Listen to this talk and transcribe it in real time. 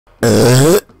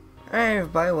Hey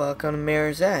everybody, welcome to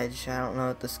Mirror's Edge. I don't know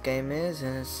what this game is,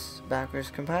 and it's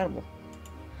backwards compatible.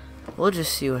 We'll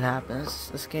just see what happens.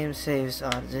 This game saves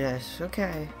on this.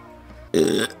 Okay.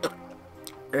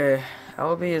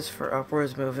 LB is for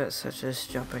upwards movement, such as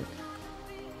jumping.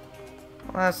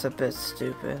 Well, that's a bit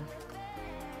stupid.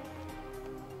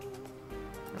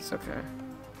 That's okay.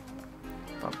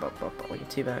 Bump, bump, bump, bump. We can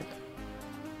teabag.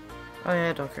 Oh yeah,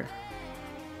 I don't care.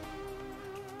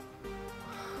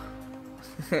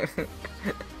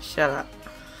 Shut up.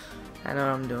 I know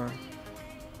what I'm doing.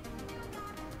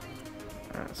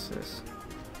 What's this?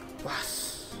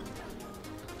 Was.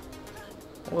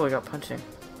 Oh, I got punching.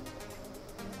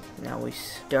 Now we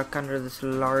stuck under this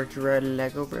large red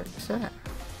Lego brick set.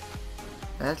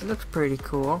 That looks pretty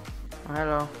cool.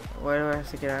 Hello. Why do I have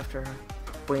to get after her?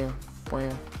 Boom,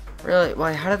 boom. Really?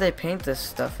 Why? How did they paint this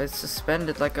stuff? It's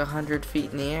suspended like 100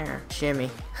 feet in the air.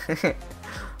 Shimmy.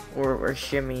 We're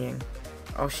shimmying.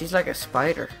 Oh, she's like a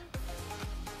spider.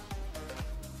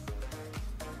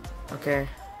 Okay,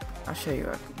 I'll show you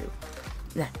what I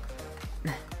can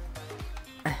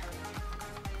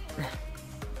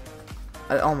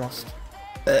do. Almost.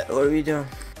 What are we doing?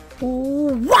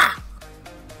 Ooh, wah!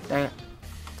 Dang it.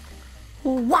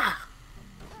 Ooh, wah!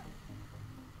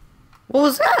 What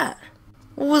was that?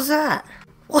 What was that?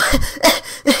 What?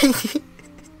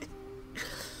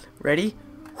 Ready?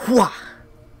 Wah!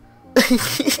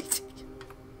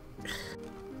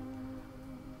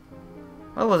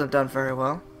 That wasn't done very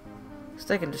well. So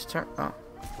they can just turn. Oh.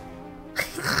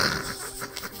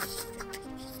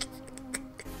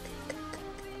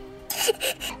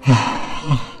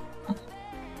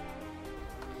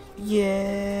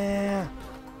 Yeah.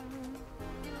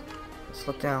 Let's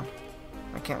look down.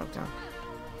 I can't look down.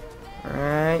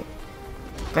 Alright.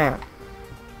 Bam.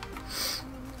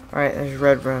 Alright, there's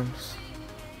red rooms.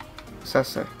 What's that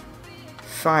say?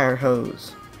 Fire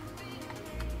hose.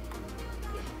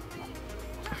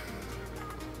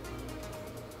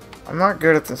 I'm not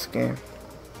good at this game.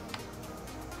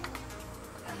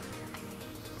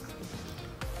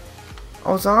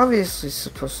 I was obviously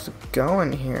supposed to go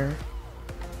in here.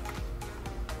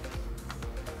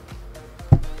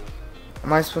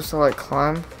 Am I supposed to like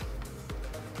climb?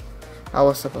 I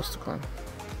was supposed to climb.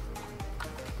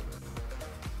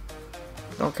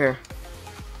 Don't care.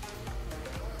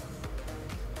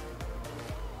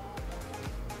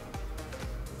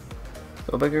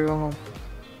 Go big or go home.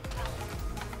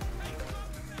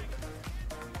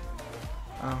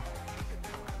 Oh.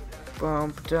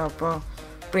 Boom, boom, boom,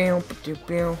 boom, boom,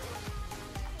 boom.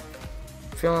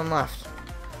 Feeling left.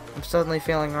 I'm suddenly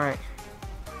feeling right.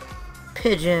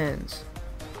 Pigeons.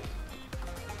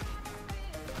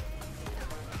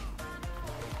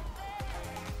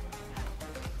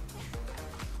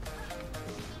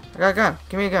 I got a gun.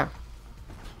 Give me a gun.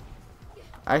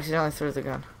 I accidentally threw the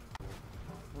gun.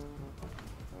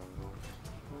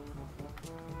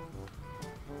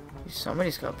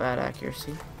 Somebody's got bad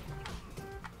accuracy.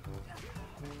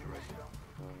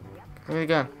 Give me the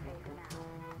gun.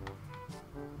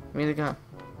 Give me the gun.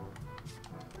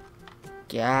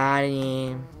 Got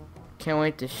him. Can't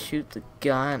wait to shoot the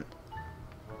gun.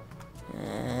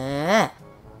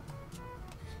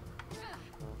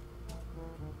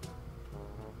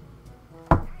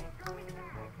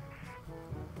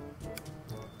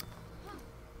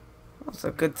 That's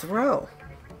a good throw.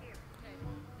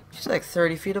 She's like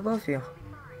 30 feet above you.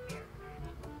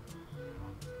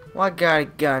 Well, I got a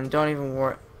gun. Don't even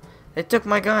worry. They took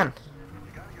my gun.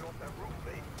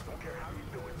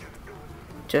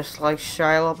 Just like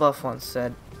Shia LaBeouf once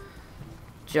said.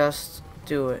 Just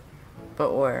do it.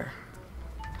 But where?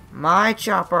 My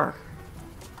chopper.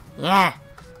 Yeah.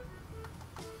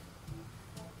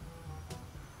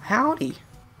 Howdy.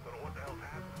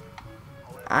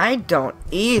 I don't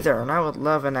either, and I would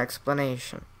love an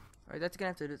explanation. Alright, that's gonna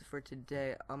have to do it for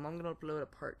today. I'm gonna upload a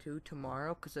part 2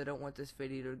 tomorrow because I don't want this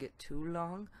video to get too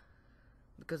long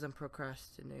because I'm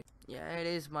procrastinating. Yeah, it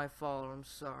is my fault. I'm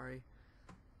sorry.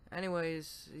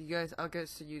 Anyways, you guys, I'll get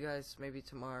to you guys maybe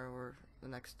tomorrow or the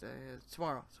next day.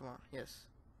 Tomorrow, yes,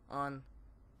 on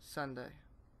Sunday.